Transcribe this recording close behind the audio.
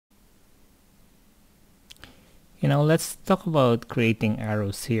Let's talk about creating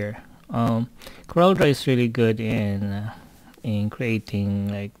arrows here. CorelDRAW is really good in creating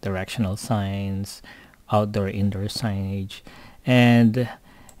like directional signs, outdoor indoor signage, and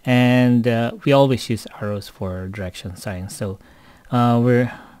we always use arrows for direction signs. So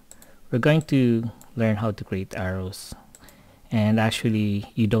we're going to learn how to create arrows, and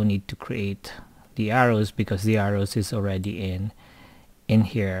actually you don't need to create the arrows because the arrows is already in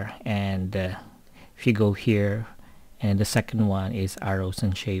here. And if you go here, and the second one is arrows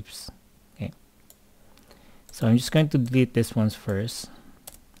and shapes. Okay, so I'm just going to delete this ones first,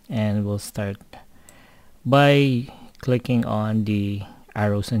 and we'll start by clicking on the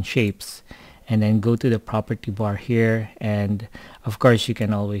arrows and shapes, and then go to the property bar here, and of course you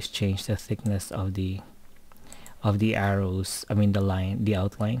can always change the thickness of the arrows, the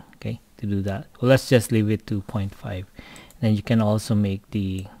outline. Okay, to do that, well, let's just leave it to 0.5. Then you can also make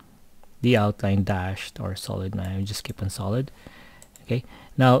the outline dashed or solid. Now I just keep on solid. Okay,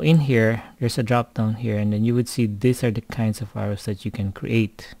 now in here there's a drop down here, and then you would see these are the kinds of arrows that you can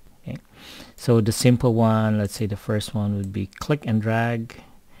create. Okay, so the simple one, let's say the first one would be click and drag,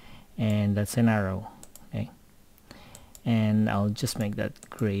 and that's an arrow. Okay, and I'll just make that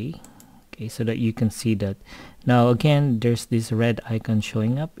gray, okay, so that you can see that. Now again, there's this red icon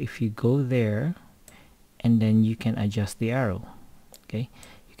showing up. If you go there, and then you can adjust the arrow. Okay,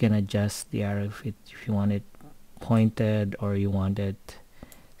 you can adjust the arrow if you want it pointed, or you want it,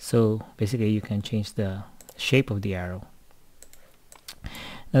 so basically you can change the shape of the arrow.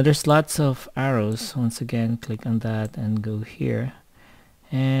 Now there's lots of arrows. Once again, click on that and go here,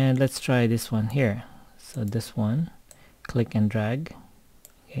 and let's try this one here. So this one, click and drag.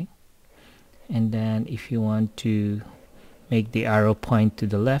 Okay, and then if you want to make the arrow point to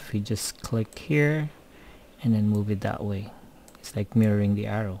the left, you just click here and then move it that way. It's like mirroring the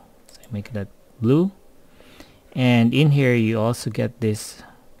arrow. So make that blue, and in here you also get this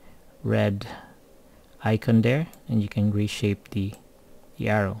red icon there, and you can reshape the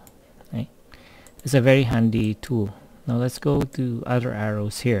arrow. Right? It's a very handy tool. Now let's go to other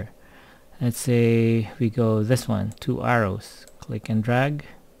arrows here. Let's say we go this one, 2 arrows, click and drag.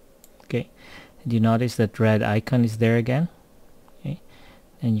 Okay, do you notice that red icon is there again? Okay,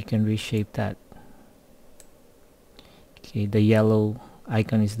 and you can reshape that. Okay, the yellow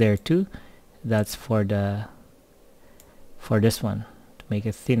icon is there too. That's for this one, to make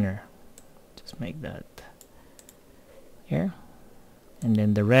it thinner. Just make that here, and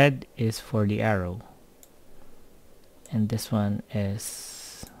then the red is for the arrow, and this one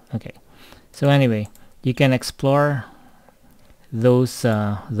is okay. So anyway, you can explore those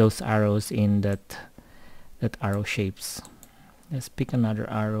arrows in that arrow shapes. Let's pick another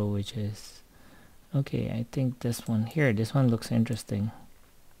arrow, which is okay. I think this one here, this one looks interesting.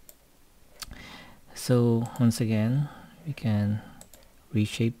 So once again, we can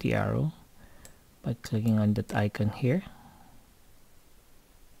reshape the arrow by clicking on that icon here,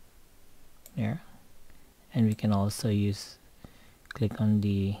 there, and we can also click on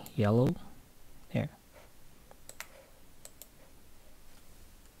the yellow there.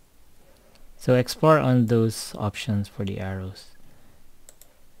 So explore on those options for the arrows.